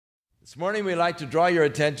This morning we'd like to draw your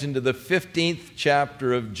attention to the 15th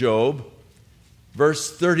chapter of Job,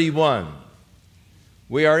 verse 31.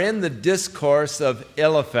 We are in the discourse of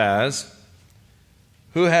Eliphaz,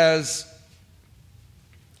 who has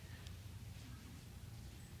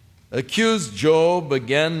accused Job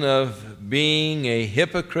again of being a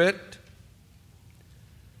hypocrite,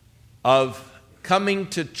 of coming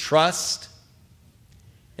to trust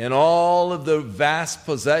in all of the vast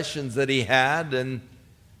possessions that he had, and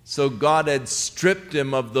so God had stripped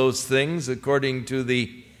him of those things according to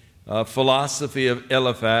the philosophy of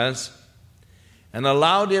Eliphaz, and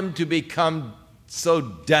allowed him to become so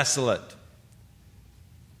desolate.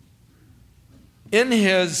 In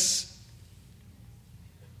his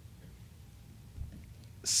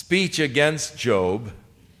speech against Job,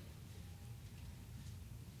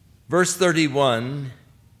 verse 31,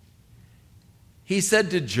 he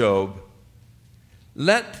said to Job,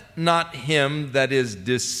 "Let not him that is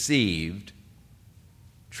deceived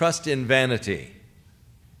trust in vanity,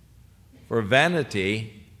 for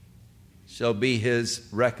vanity shall be his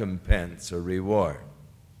recompense or reward."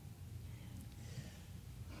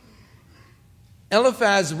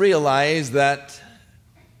 Eliphaz realized that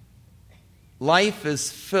life is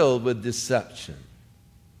filled with deception.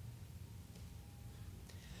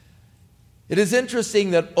 It is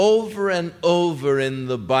interesting that over and over in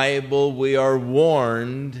the Bible we are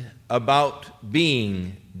warned about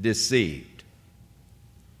being deceived.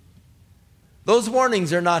 Those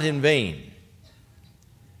warnings are not in vain,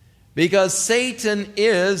 because Satan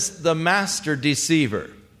is the master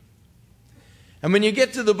deceiver. And when you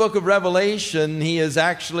get to the book of Revelation, he is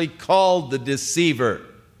actually called the deceiver,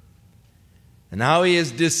 and how he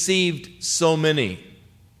has deceived so many.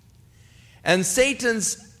 And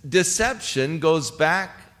Satan's deception goes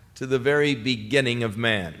back to the very beginning of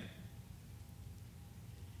man.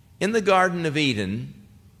 In the Garden of Eden,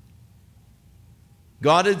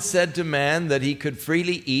 God had said to man that he could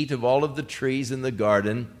freely eat of all of the trees in the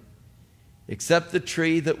garden except the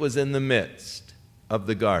tree that was in the midst of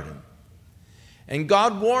the garden. And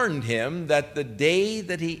God warned him that the day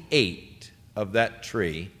that he ate of that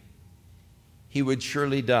tree, he would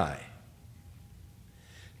surely die.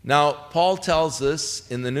 Now, Paul tells us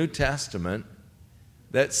in the New Testament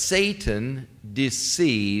that Satan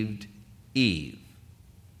deceived Eve.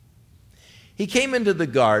 He came into the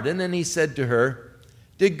garden and he said to her,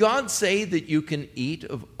 "Did God say that you can eat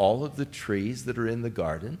of all of the trees that are in the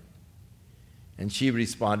garden?" And she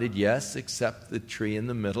responded, "Yes, except the tree in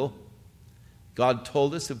the middle. God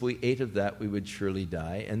told us if we ate of that, we would surely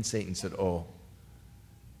die." And Satan said, "Oh,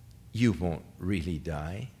 you won't really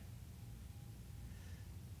die."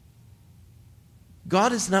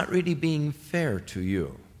 God is not really being fair to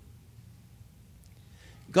you.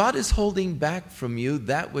 God is holding back from you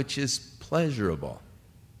that which is pleasurable,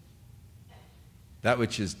 that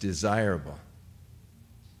which is desirable.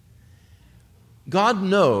 God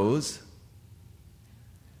knows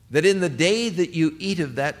that in the day that you eat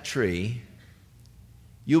of that tree,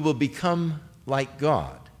 you will become like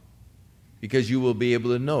God, because you will be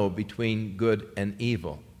able to know between good and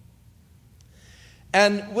evil.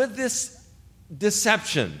 And with this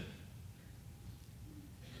deception,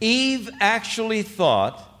 Eve actually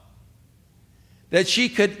thought that she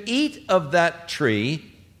could eat of that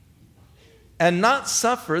tree and not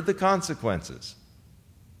suffer the consequences.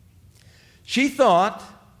 She thought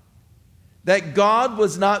that God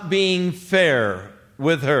was not being fair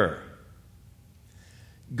with her.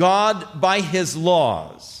 God, by his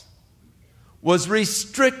laws, was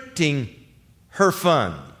restricting her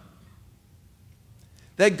fun.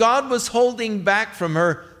 That God was holding back from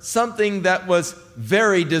her something that was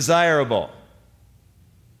very desirable.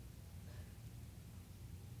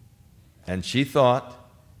 And she thought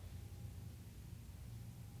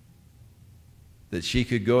that she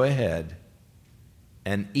could go ahead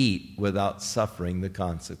and eat without suffering the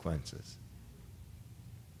consequences.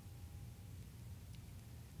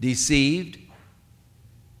 Deceived,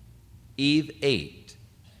 Eve ate,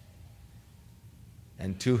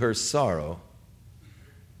 and to her sorrow,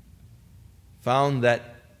 found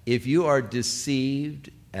that if you are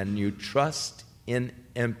deceived and you trust in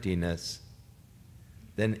emptiness,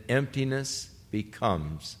 then emptiness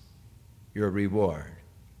becomes your reward.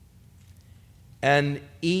 And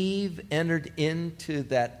Eve entered into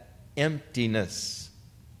that emptiness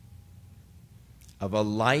of a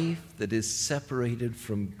life that is separated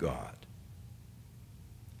from God.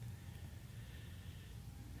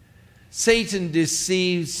 Satan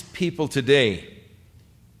deceives people today.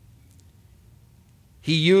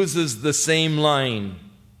 He uses the same line.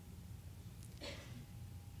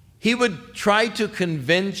 he would try to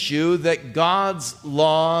convince you that God's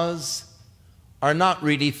laws are not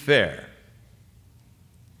really fair,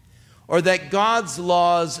 or that God's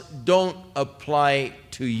laws don't apply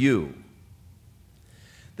to you,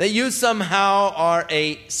 that you somehow are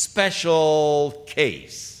a special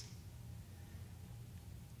case,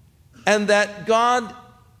 and that God,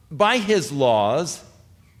 by his laws,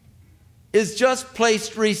 is just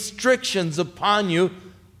placed restrictions upon you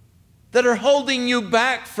that are holding you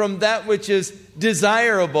back from that which is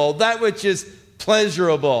desirable, that which is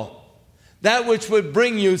pleasurable, that which would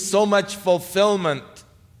bring you so much fulfillment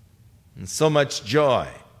and so much joy.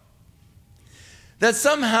 That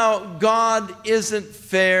somehow God isn't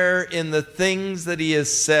fair in the things that he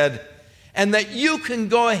has said, and that you can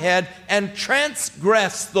go ahead and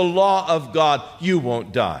transgress the law of God. You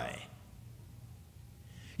won't die.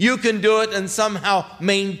 You can do it and somehow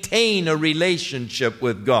maintain a relationship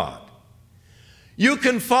with God. You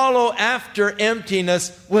can follow after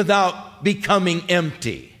emptiness without becoming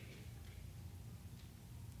empty.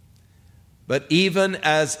 But even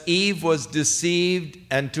as Eve was deceived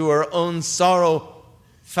and to her own sorrow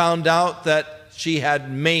found out that she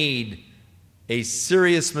had made a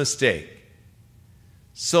serious mistake,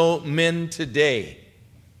 so men today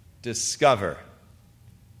discover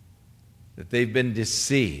that they've been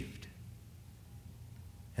deceived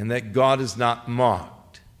and that God is not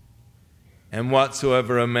mocked. And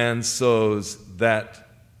whatsoever a man sows, that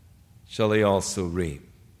shall he also reap.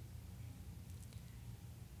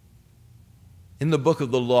 In the book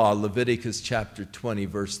of the law, Leviticus chapter 20,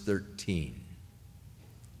 verse 13,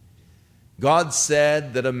 God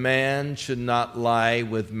said that a man should not lie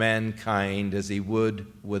with mankind as he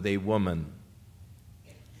would with a woman,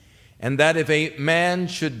 and that if a man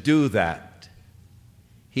should do that,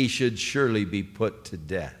 he should surely be put to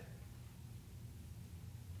death.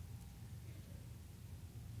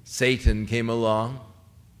 Satan came along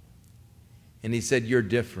and he said, "You're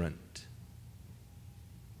different.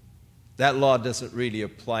 That law doesn't really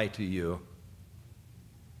apply to you.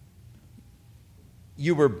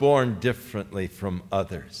 You were born differently from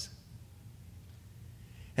others.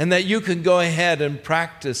 And that you can go ahead and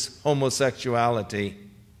practice homosexuality.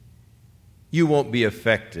 You won't be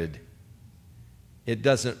affected. It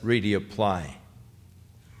doesn't really apply.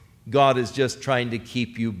 God is just trying to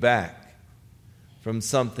keep you back from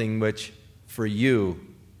something which for you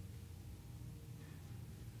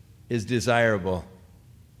is desirable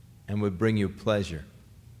and would bring you pleasure.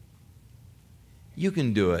 You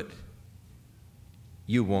can do it.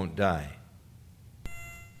 You won't die."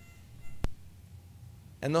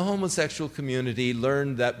 And the homosexual community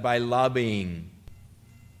learned that by lobbying,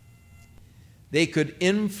 they could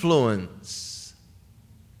influence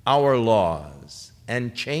our laws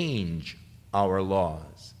and change our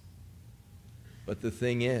laws. But the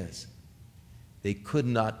thing is, they could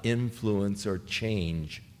not influence or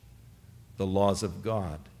change the laws of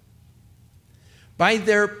God. By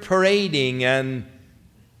their parading and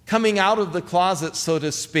coming out of the closet, so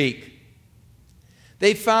to speak,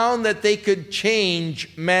 they found that they could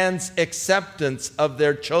change man's acceptance of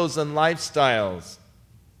their chosen lifestyles.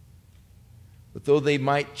 But though they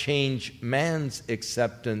might change man's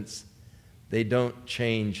acceptance, they don't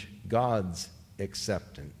change God's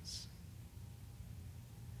acceptance.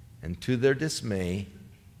 And to their dismay,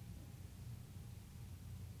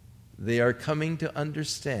 they are coming to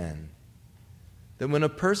understand that when a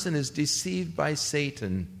person is deceived by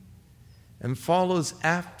Satan and follows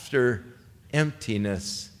after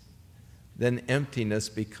emptiness, then emptiness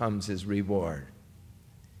becomes his reward.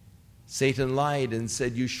 Satan lied and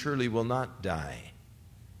said, "You surely will not die."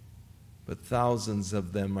 But thousands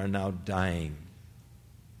of them are now dying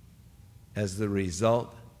as the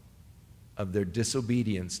result of their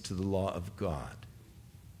disobedience to the law of God.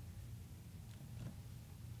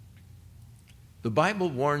 The Bible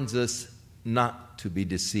warns us not to be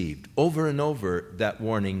deceived. Over and over, that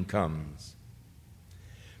warning comes.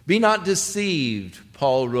 "Be not deceived,"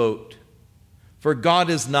 Paul wrote, "for God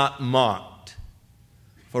is not mocked.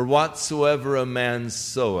 For whatsoever a man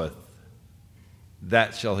soweth,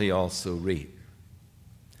 that shall he also reap."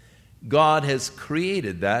 God has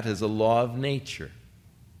created that as a law of nature.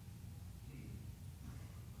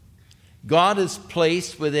 God has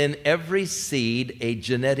placed within every seed a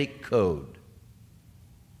genetic code.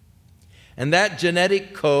 And that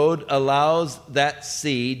genetic code allows that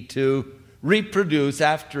seed to reproduce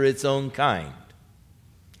after its own kind.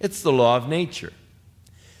 It's the law of nature.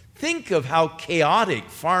 Think of how chaotic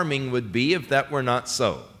farming would be if that were not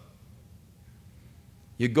so.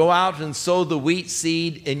 You go out and sow the wheat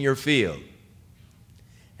seed in your field,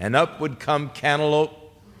 and up would come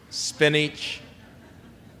cantaloupe, spinach,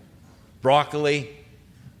 broccoli,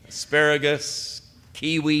 asparagus,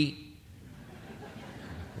 kiwi.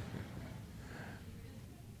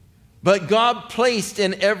 But God placed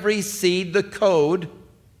in every seed the code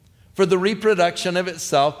for the reproduction of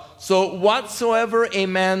itself. So whatsoever a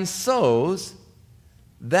man sows,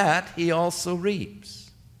 that he also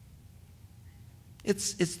reaps.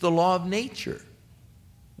 It's the law of nature.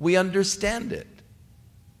 We understand it.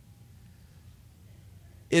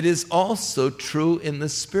 It is also true in the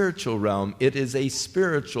spiritual realm. It is a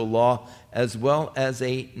spiritual law as well as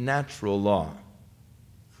a natural law.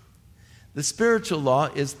 The spiritual law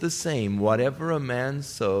is the same. Whatever a man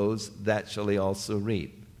sows, that shall he also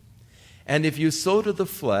reap. And if you sow to the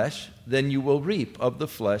flesh, then you will reap of the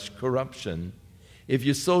flesh corruption. If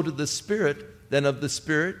you sow to the Spirit, then of the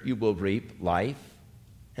Spirit you will reap life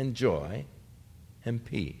and joy and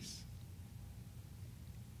peace.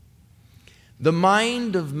 The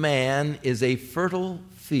mind of man is a fertile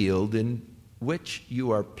field in which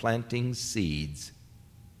you are planting seeds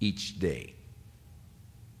each day.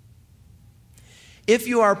 If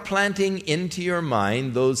you are planting into your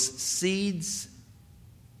mind those seeds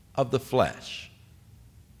of the flesh,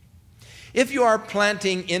 if you are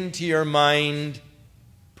planting into your mind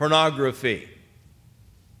pornography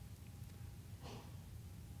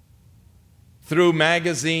through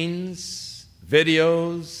magazines,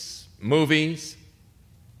 videos, movies,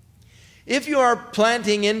 if you are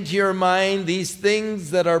planting into your mind these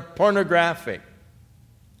things that are pornographic,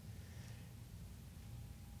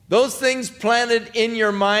 those things planted in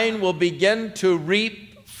your mind will begin to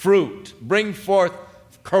reap fruit, bring forth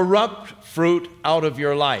corrupt fruit out of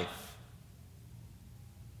your life.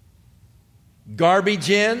 Garbage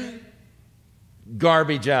in,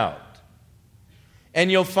 garbage out.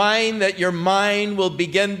 And you'll find that your mind will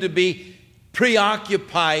begin to be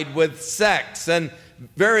preoccupied with sex and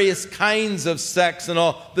various kinds of sex and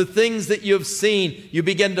all the things that you've seen. You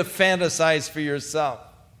begin to fantasize for yourself.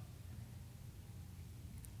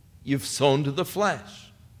 You've sown to the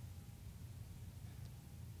flesh.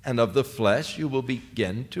 And of the flesh you will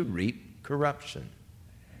begin to reap corruption.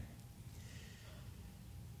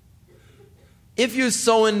 If you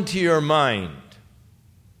sow into your mind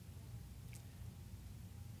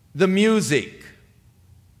the music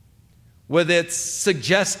with its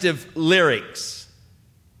suggestive lyrics,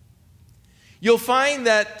 you'll find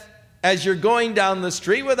that as you're going down the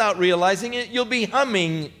street without realizing it, you'll be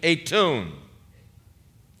humming a tune.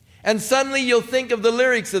 And suddenly you'll think of the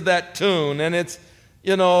lyrics of that tune, and it's,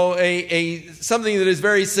 something that is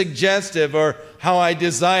very suggestive, or how I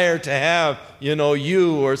desire to have,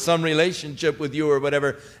 you, or some relationship with you, or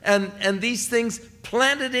whatever. And these things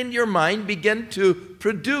planted in your mind begin to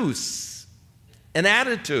produce an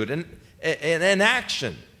attitude and an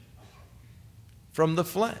action from the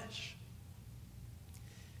flesh.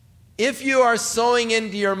 If you are sowing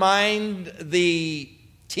into your mind the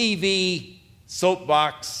TV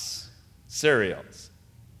soapbox serials,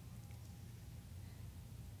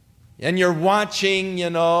 and you're watching,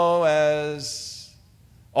 as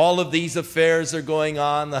all of these affairs are going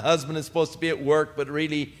on, the husband is supposed to be at work, but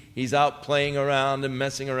really he's out playing around and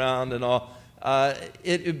messing around and all,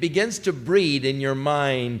 it begins to breed in your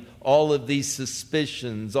mind all of these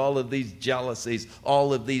suspicions, all of these jealousies,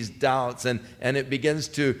 all of these doubts, and it begins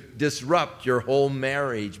to disrupt your whole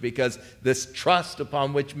marriage, because this trust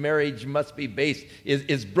upon which marriage must be based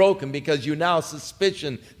is broken, because you now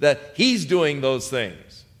suspicion that he's doing those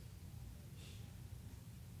things.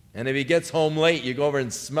 And if he gets home late, you go over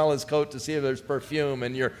and smell his coat to see if there's perfume,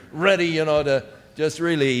 and you're ready, to just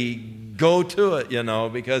really go to it,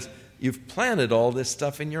 because you've planted all this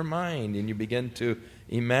stuff in your mind, and you begin to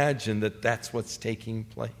imagine that that's what's taking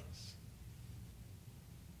place.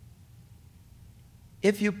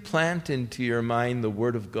 If you plant into your mind the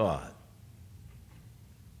Word of God,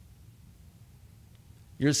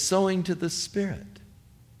 you're sowing to the Spirit.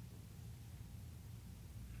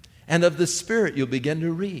 And of the Spirit you'll begin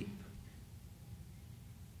to reap.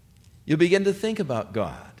 You'll begin to think about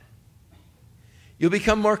God. You'll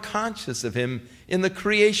become more conscious of Him in the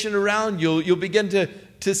creation around you. You'll begin to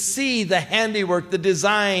see the handiwork, the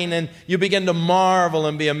design, and you begin to marvel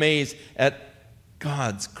and be amazed at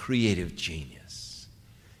God's creative genius.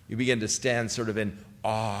 You begin to stand sort of in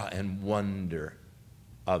awe and wonder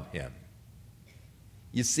of Him.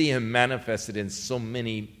 You see Him manifested in so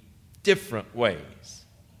many different ways.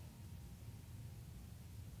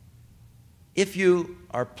 If you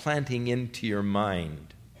are planting into your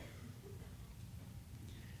mind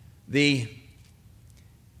the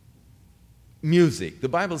music, the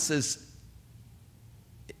Bible says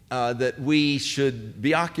that we should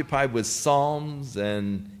be occupied with psalms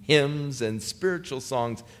and hymns and spiritual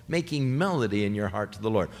songs, making melody in your heart to the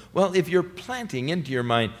Lord. Well, if you're planting into your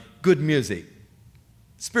mind good music,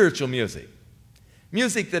 spiritual music,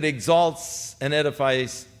 music that exalts and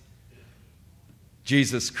edifies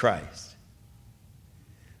Jesus Christ,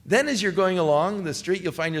 then as you're going along the street,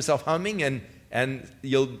 you'll find yourself humming, and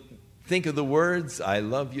you'll think of the words, I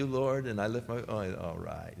love you, Lord, and I lift my, all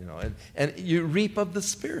right, and you reap of the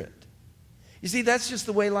Spirit. You see, that's just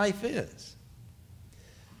the way life is.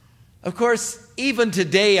 Of course, even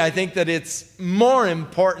today, I think that it's more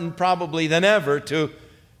important probably than ever to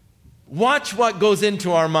watch what goes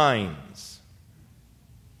into our minds.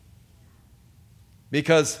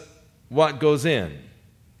 Because what goes in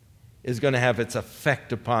is going to have its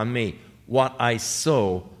effect upon me. What I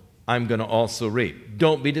sow, I'm going to also reap.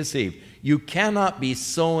 Don't be deceived. You cannot be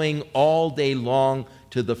sowing all day long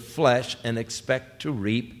to the flesh and expect to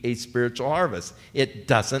reap a spiritual harvest. It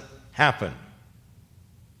doesn't happen.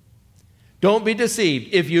 Don't be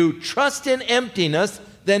deceived. If you trust in emptiness,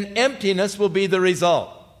 then emptiness will be the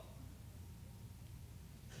result.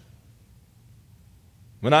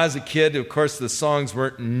 When I was a kid, of course, the songs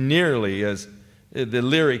weren't nearly as, the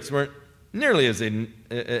lyrics weren't nearly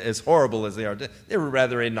as horrible as they are. They were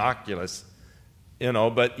rather innocuous,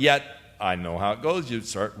 but yet I know how it goes. You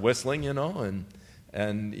start whistling,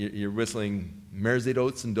 and you're whistling Mersey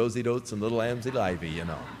Dotes and Dozy Dotes and Little Lambsy Ivy,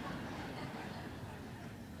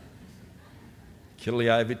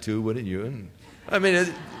 Kiddly Ivy too, wouldn't you? And I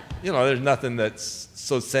mean, there's nothing that's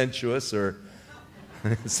so sensuous or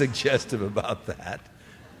suggestive about that.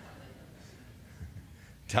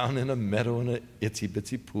 Down in a meadow in an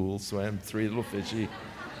itsy-bitsy pool swam 3 little fishy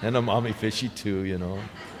and a mommy fishy too,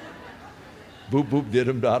 Boop, boop, did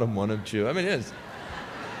 'em, dot 'em, one 'em, two. I mean, it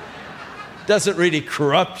doesn't really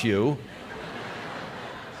corrupt you.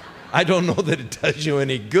 I don't know that it does you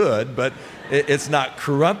any good, but it's not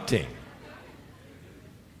corrupting.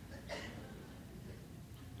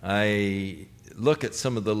 I look at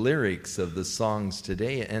some of the lyrics of the songs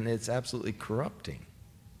today, and it's absolutely corrupting.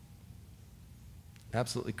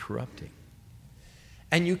 Absolutely corrupting.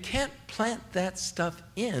 And you can't plant that stuff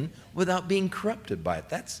in without being corrupted by it.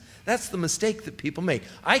 That's the mistake that people make.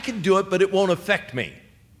 I can do it, but it won't affect me.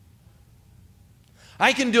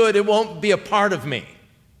 I can do it, it won't be a part of me.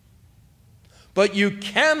 But you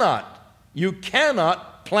cannot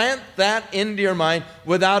plant that into your mind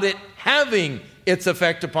without it having its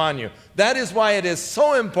effect upon you. That is why it is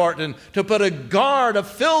so important to put a guard, a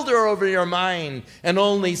filter over your mind, and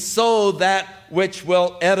only sow that which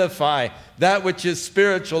will edify, that which is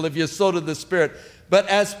spiritual, if you sow to the Spirit. But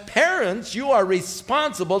as parents, you are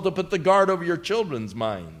responsible to put the guard over your children's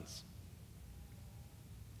minds.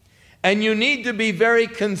 And you need to be very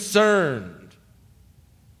concerned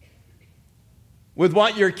with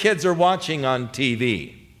what your kids are watching on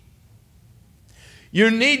TV. You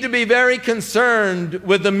need to be very concerned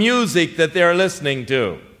with the music that they're listening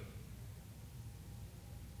to.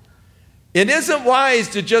 It isn't wise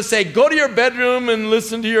to just say, go to your bedroom and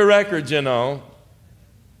listen to your records, You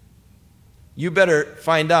better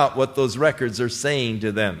find out what those records are saying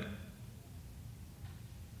to them.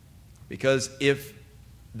 Because if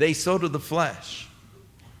they sow to the flesh,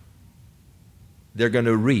 they're going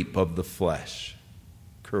to reap of the flesh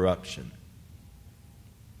corruption.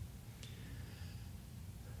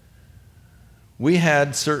 We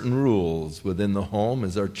had certain rules within the home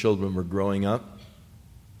as our children were growing up.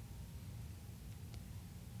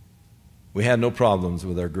 We had no problems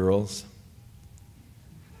with our girls.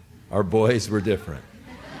 Our boys were different.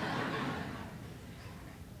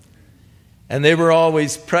 And they were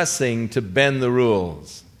always pressing to bend the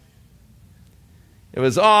rules. It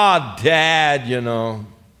was, Dad,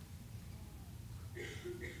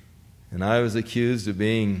 And I was accused of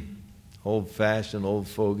being old-fashioned, old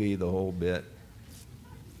fogey, the whole bit.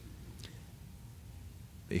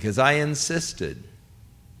 Because I insisted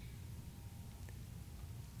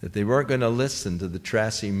that they weren't going to listen to the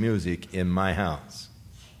trashy music in my house.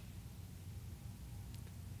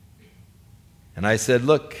 And I said,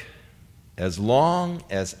 look, as long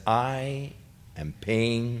as I am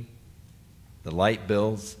paying the light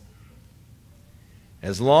bills,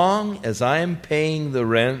 as long as I am paying the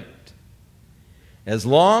rent, as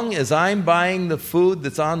long as I'm buying the food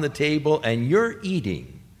that's on the table and you're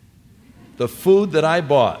eating the food that I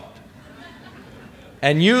bought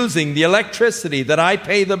and using the electricity that I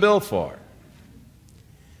pay the bill for,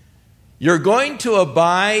 you're going to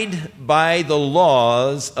abide by the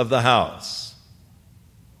laws of the house.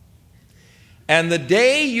 And the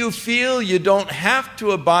day you feel you don't have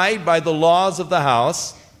to abide by the laws of the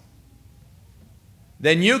house,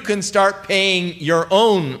 then you can start paying your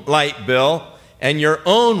own light bill and your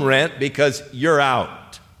own rent because you're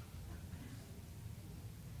out.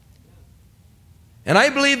 And I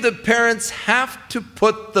believe that parents have to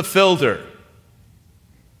put the filter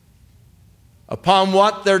upon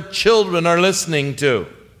what their children are listening to,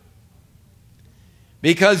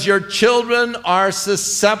 because your children are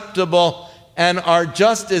susceptible and are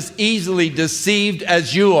just as easily deceived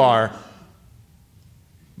as you are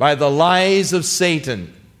by the lies of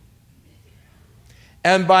Satan.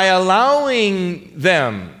 And by allowing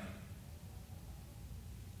them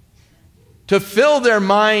to fill their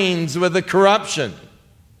minds with the corruption,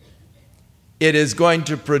 it is going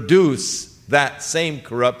to produce that same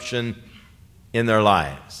corruption in their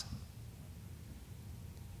lives.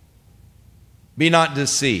 Be not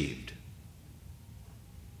deceived.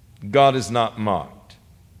 God is not mocked.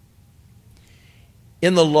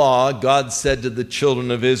 In the law, God said to the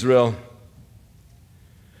children of Israel,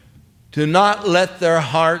 "Do not let their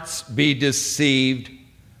hearts be deceived,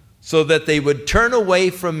 so that they would turn away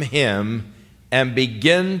from Him and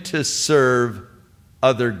begin to serve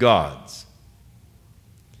other gods."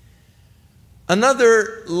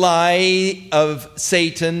 Another lie of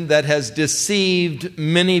Satan that has deceived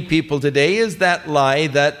many people today is that lie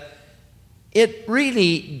that it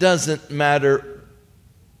really doesn't matter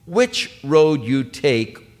which road you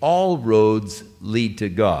take, all roads lead to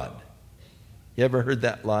God. You ever heard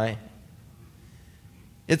that lie?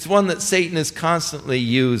 It's one that Satan is constantly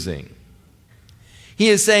using. He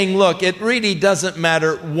is saying, look, it really doesn't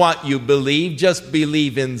matter what you believe, just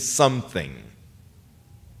believe in something.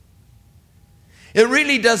 It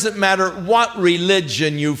really doesn't matter what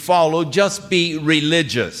religion you follow, just be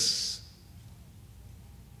religious.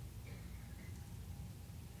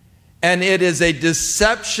 And it is a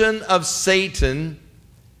deception of Satan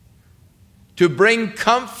to bring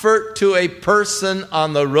comfort to a person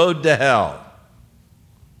on the road to hell.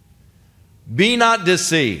 Be not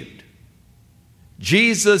deceived.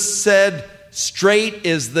 Jesus said, "Straight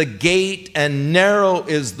is the gate and narrow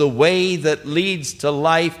is the way that leads to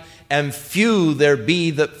life, and few there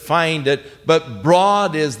be that find it. But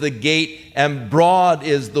broad is the gate and broad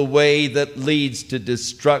is the way that leads to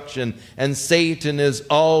destruction." And Satan is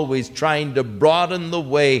always trying to broaden the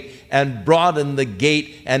way and broaden the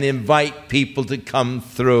gate and invite people to come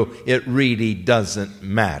through. It really doesn't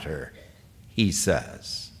matter, he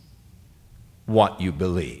says, what you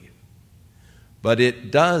believe. But it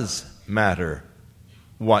does matter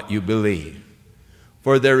what you believe.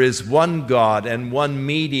 For there is one God and one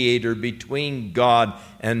mediator between God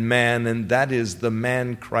and man, and that is the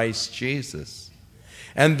man Christ Jesus.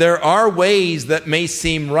 And there are ways that may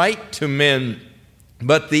seem right to men,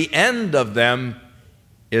 but the end of them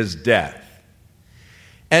is death.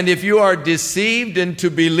 And if you are deceived into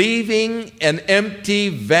believing an empty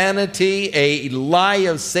vanity, a lie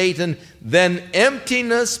of Satan, then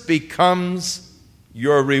emptiness becomes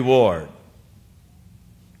your reward.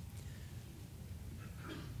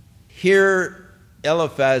 Here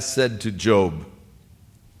Eliphaz said to Job,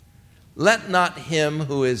 "Let not him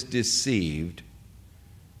who is deceived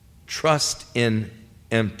trust in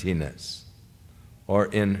emptiness or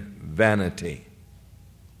in vanity."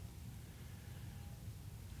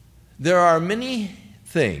 There are many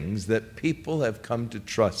things that people have come to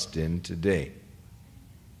trust in today.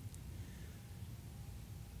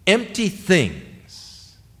 Empty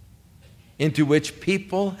things into which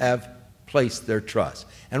people have placed their trust.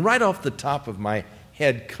 And right off the top of my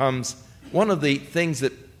head comes one of the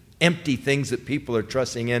empty things that people are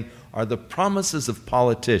trusting in are the promises of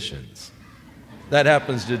politicians. That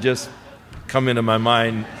happens to just come into my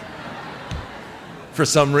mind for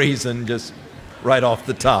some reason, just right off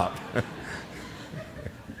the top.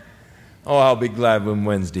 Oh, I'll be glad when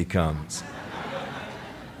Wednesday comes.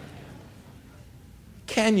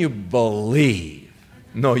 Can you believe?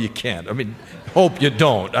 No, you can't. I mean, hope you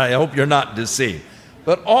don't. I hope you're not deceived.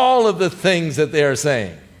 But all of the things that they are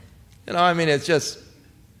saying, it's just...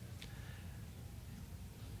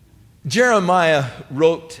 Jeremiah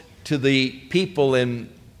wrote to the people in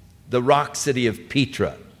the rock city of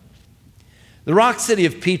Petra. The rock city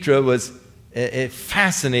of Petra was a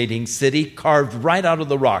fascinating city carved right out of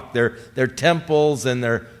the rock. Their temples and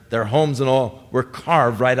their homes and all were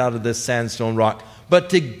carved right out of this sandstone rock. But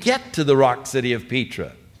to get to the rock city of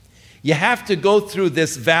Petra, you have to go through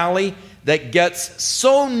this valley that gets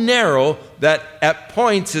so narrow that at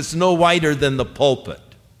points it's no wider than the pulpit.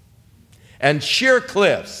 And sheer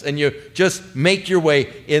cliffs, and you just make your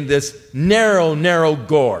way in this narrow, narrow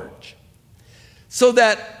gorge. So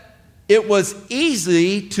that it was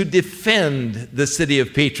easy to defend the city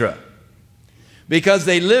of Petra, because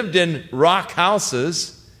they lived in rock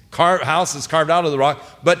houses carved out of the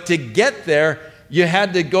rock, but to get there, you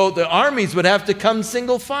had to go, the armies would have to come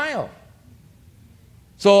single file.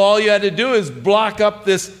 So all you had to do is block up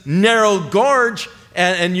this narrow gorge,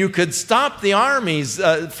 and you could stop the armies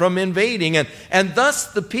from invading. And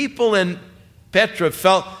thus the people in Petra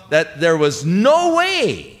felt that there was no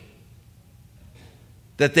way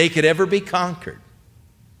that they could ever be conquered.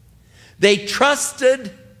 They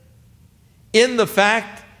trusted in the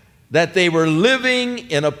fact that they were living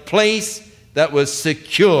in a place that was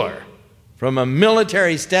secure. From a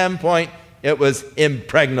military standpoint, it was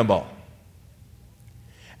impregnable.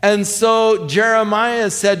 And so Jeremiah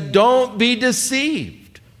said, don't be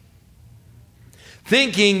deceived,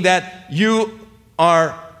 thinking that you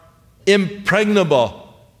are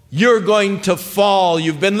impregnable. You're going to fall.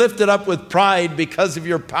 You've been lifted up with pride because of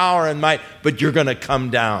your power and might, but you're going to come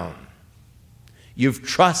down. You've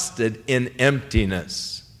trusted in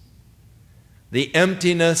emptiness. The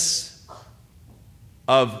emptiness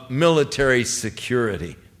of military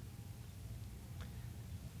security.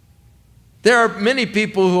 There are many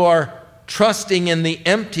people who are trusting in the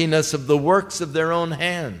emptiness of the works of their own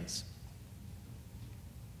hands.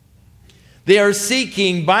 They are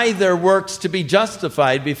seeking by their works to be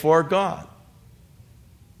justified before God.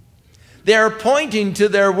 They are pointing to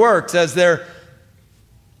their works as their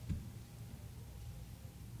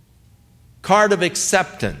card of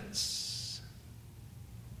acceptance,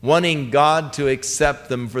 wanting God to accept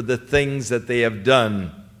them for the things that they have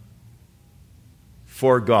done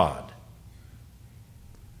for God.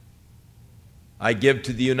 I give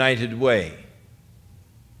to the United Way.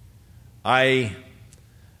 I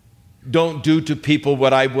don't do to people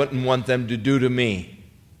what I wouldn't want them to do to me.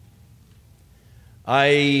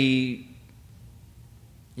 I,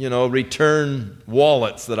 return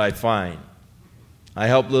wallets that I find. I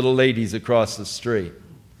help little ladies across the street.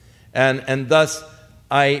 And thus,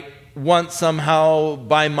 I want somehow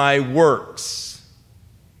by my works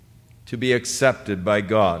to be accepted by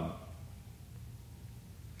God.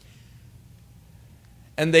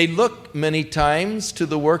 And they look many times to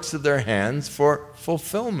the works of their hands for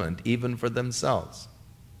fulfillment, even for themselves.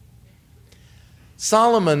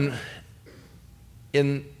 Solomon,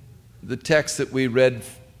 in the text that we read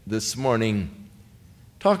this morning,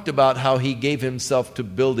 talked about how he gave himself to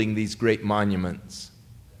building these great monuments.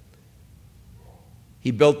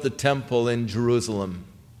 He built the temple in Jerusalem.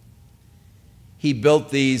 He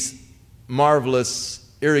built these marvelous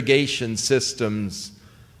irrigation systems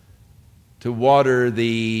to water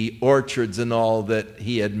the orchards and all that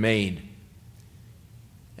he had made.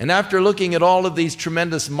 And after looking at all of these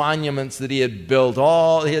tremendous monuments that he had built,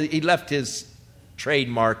 he left his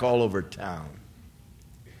trademark all over town.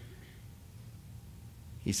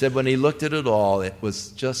 He said when he looked at it all, it was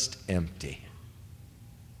just empty.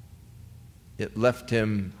 It left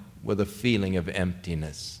him with a feeling of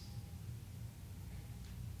emptiness.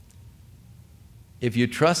 If you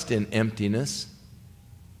trust in emptiness,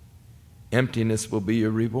 emptiness will be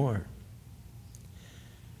your reward.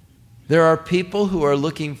 There are people who are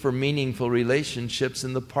looking for meaningful relationships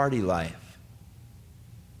in the party life.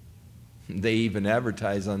 They even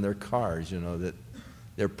advertise on their cars, that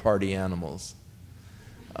they're party animals.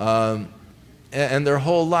 And their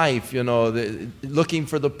whole life, looking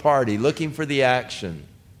for the party, looking for the action.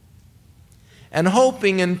 And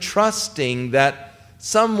hoping and trusting that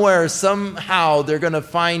somewhere, somehow, they're going to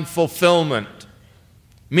find fulfillment.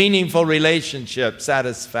 Meaningful relationship,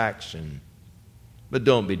 satisfaction. But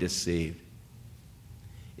don't be deceived.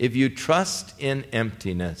 If you trust in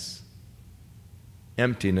emptiness,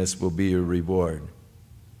 emptiness will be your reward.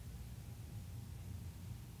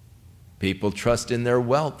 People trust in their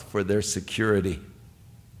wealth for their security.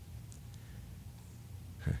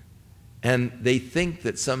 And they think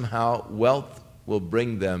that somehow wealth will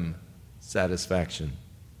bring them satisfaction.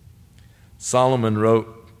 Solomon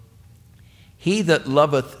wrote, "He that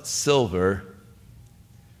loveth silver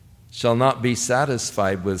shall not be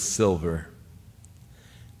satisfied with silver,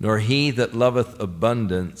 nor he that loveth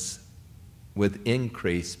abundance with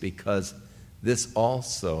increase, because this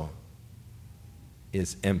also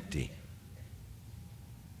is empty."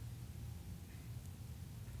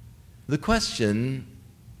 The question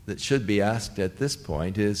that should be asked at this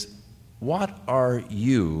point is, what are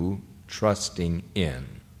you trusting in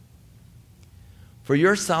for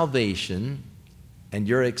your salvation and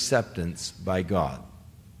your acceptance by God?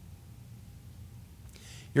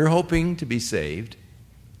 You're hoping to be saved.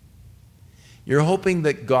 You're hoping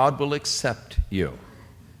that God will accept you.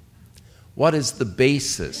 What is the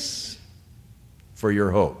basis for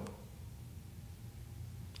your hope?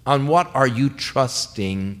 On what are you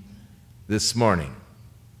trusting this morning?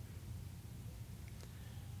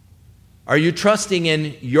 Are you trusting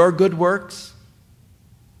in your good works?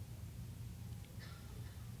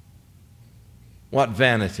 What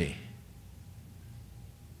vanity?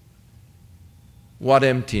 What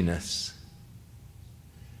emptiness?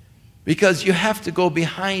 Because you have to go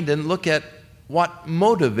behind and look at what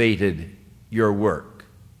motivated your work.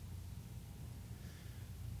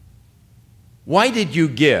 Why did you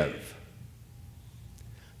give?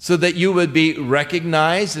 So that you would be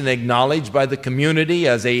recognized and acknowledged by the community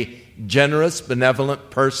as a generous, benevolent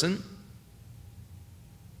person?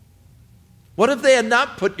 What if they had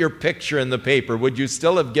not put your picture in the paper? Would you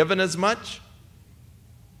still have given as much?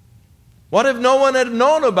 What if no one had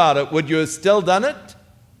known about it? Would you have still done it?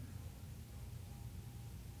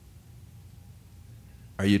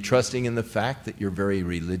 Are you trusting in the fact that you're very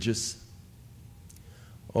religious?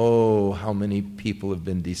 Oh, how many people have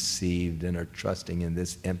been deceived and are trusting in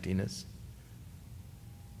this emptiness?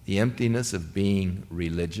 The emptiness of being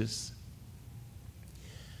religious.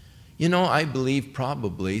 You know, I believe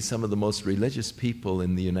probably some of the most religious people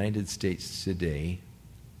in the United States today,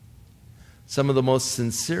 some of the most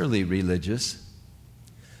sincerely religious,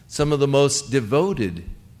 some of the most devotedly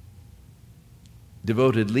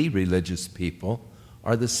religious people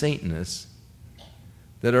are the Satanists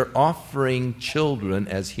that are offering children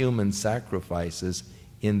as human sacrifices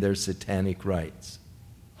in their satanic rites.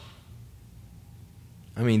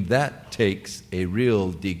 I mean, that takes a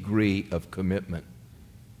real degree of commitment.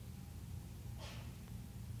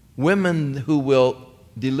 Women who will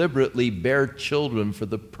deliberately bear children for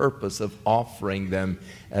the purpose of offering them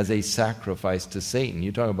as a sacrifice to Satan.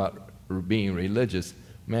 You talk about being religious.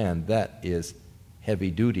 Man, that is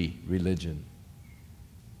heavy-duty religion.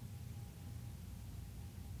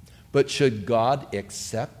 But should God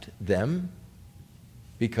accept them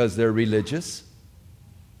because they're religious?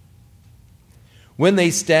 When they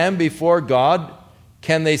stand before God,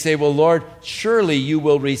 can they say, well, Lord, surely you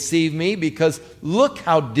will receive me because look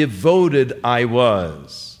how devoted I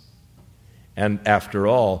was. And after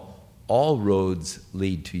all roads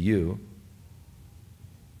lead to you.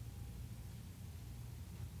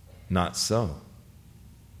 Not so.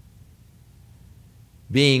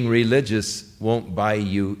 Being religious won't buy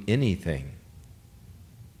you anything.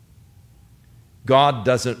 God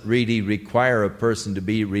doesn't really require a person to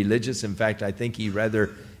be religious. In fact, I think He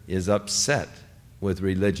rather is upset with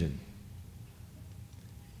religion.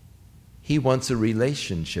 He wants a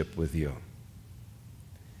relationship with you.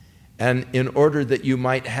 And in order that you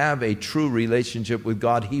might have a true relationship with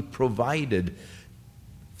God, He provided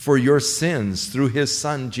for your sins through His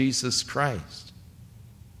Son, Jesus Christ.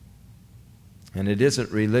 And it isn't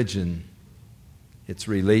religion, it's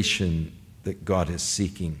relation that God is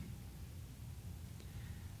seeking.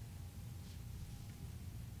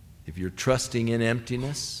 If you're trusting in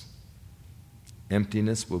emptiness,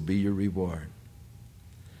 emptiness will be your reward.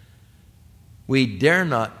 We dare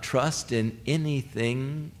not trust in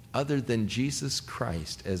anything other than Jesus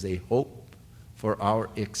Christ as a hope for our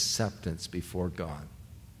acceptance before God.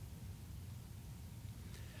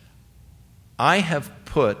 I have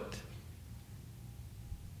put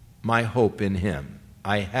my hope in Him.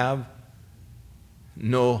 I have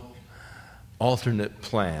no alternate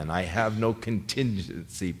plan. I have no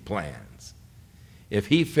contingency plans. If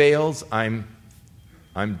He fails, I'm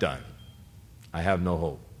done. I have no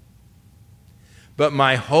hope. But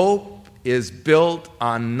my hope is built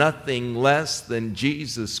on nothing less than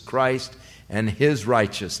Jesus Christ and His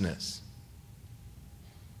righteousness.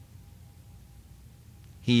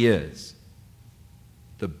 He is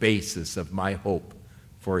the basis of my hope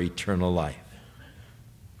for eternal life.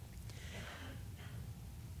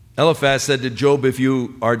 Eliphaz said to Job, if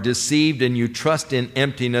you are deceived and you trust in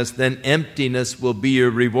emptiness, then emptiness will be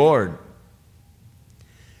your reward.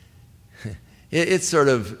 It sort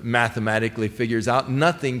of mathematically figures out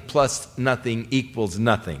nothing plus nothing equals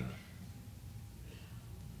nothing.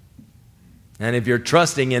 And if you're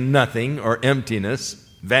trusting in nothing or emptiness,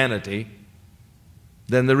 vanity,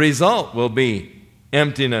 then the result will be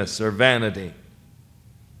emptiness or vanity.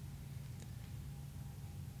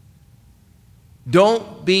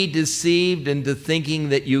 Don't be deceived into thinking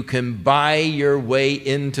that you can buy your way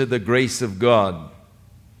into the grace of God.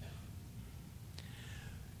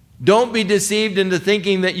 Don't be deceived into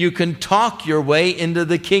thinking that you can talk your way into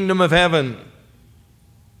the kingdom of heaven.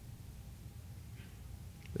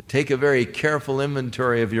 But take a very careful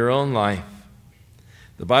inventory of your own life.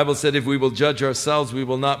 The Bible said if we will judge ourselves, we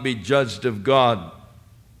will not be judged of God.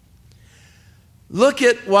 Look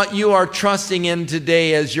at what you are trusting in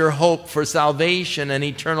today as your hope for salvation and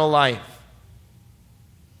eternal life.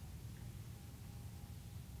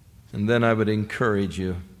 And then I would encourage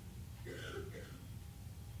you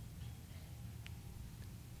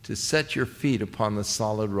to set your feet upon the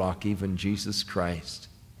solid rock, even Jesus Christ.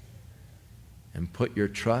 and put your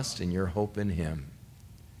trust and your hope in him.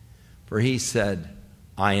 For he said,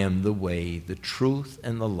 I am the way, the truth,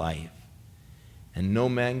 and the life, and no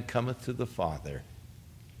man cometh to the Father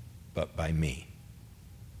but by me.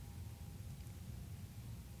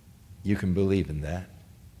 You can believe in that.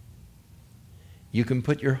 You can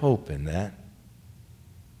put your hope in that,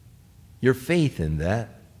 your faith in that,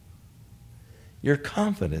 your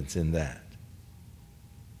confidence in that.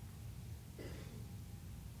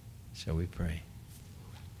 Shall we pray?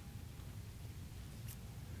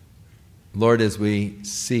 Lord, as we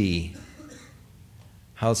see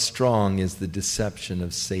how strong is the deception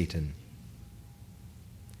of Satan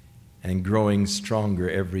and growing stronger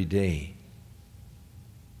every day,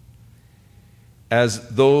 as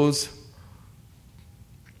those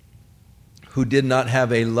who did not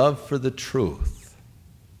have a love for the truth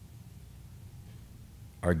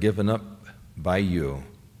are given up by you,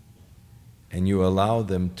 and you allow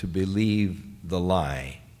them to believe the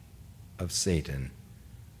lie of Satan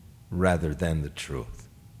rather than the truth.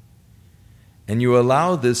 And you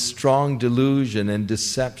allow this strong delusion and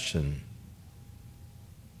deception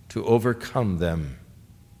to overcome them.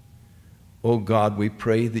 Oh God, we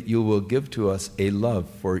pray that you will give to us a love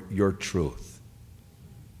for your truth,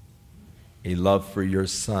 a love for your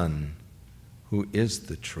Son, who is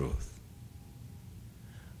the truth,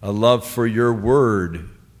 a love for your word,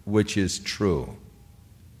 which is true.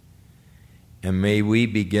 And may we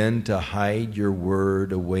begin to hide your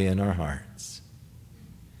word away in our hearts.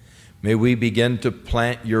 May we begin to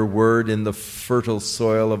plant your word in the fertile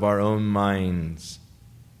soil of our own minds.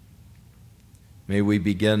 May we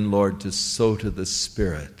begin, Lord, to sow to the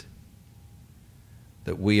Spirit,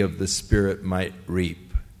 that we of the Spirit might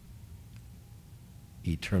reap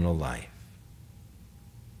eternal life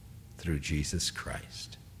through Jesus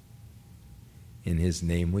Christ. In his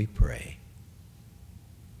name we pray.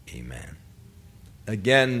 Amen.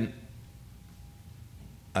 Again,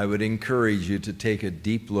 I would encourage you to take a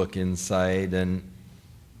deep look inside and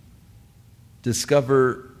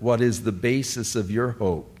discover what is the basis of your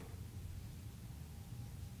hope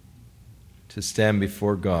to stand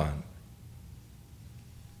before God.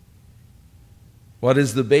 What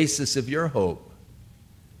is the basis of your hope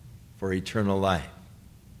for eternal life?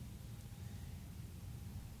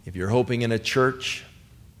 If you're hoping in a church,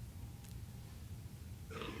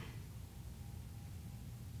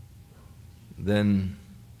 then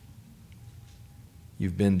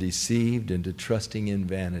you've been deceived into trusting in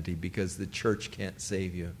vanity, because the church can't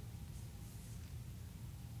save you.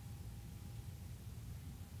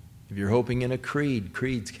 If you're hoping in a creed,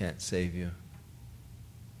 creeds can't save you.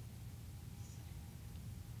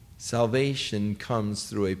 Salvation comes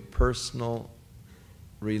through a personal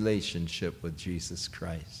relationship with Jesus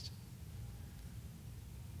Christ,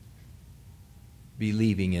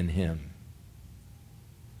 believing in him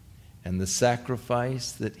and the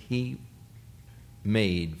sacrifice that he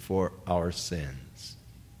made for our sins.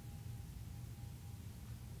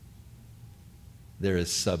 There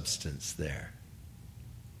is substance there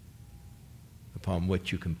upon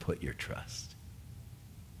which you can put your trust.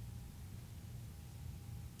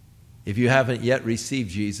 If you haven't yet received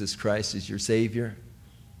Jesus Christ as your Savior,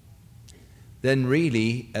 then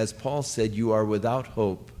really, as Paul said, you are without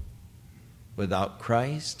hope, without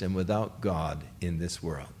Christ, and without God in this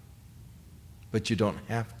world. But you don't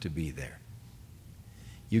have to be there.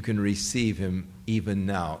 You can receive him even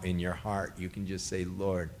now in your heart. You can just say,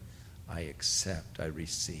 Lord, I accept, I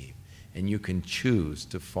receive. And you can choose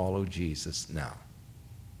to follow Jesus now.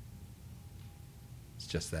 It's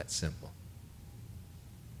just that simple.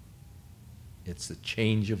 It's a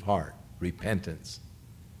change of heart, repentance,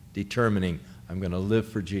 determining, I'm going to live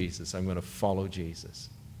for Jesus. I'm going to follow Jesus.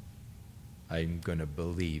 I'm going to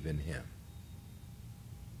believe in him.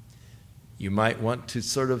 You might want to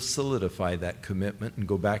sort of solidify that commitment and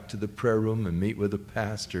go back to the prayer room and meet with the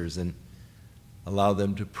pastors and allow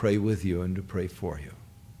them to pray with you and to pray for you.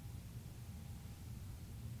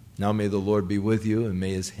 Now may the Lord be with you, and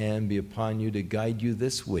may his hand be upon you to guide you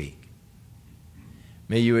this week.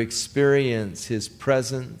 May you experience his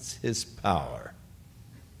presence, his power.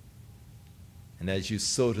 And as you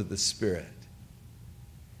sow to the Spirit,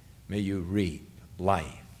 may you reap life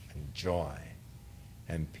and joy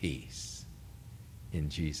and peace in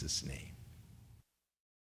Jesus' name.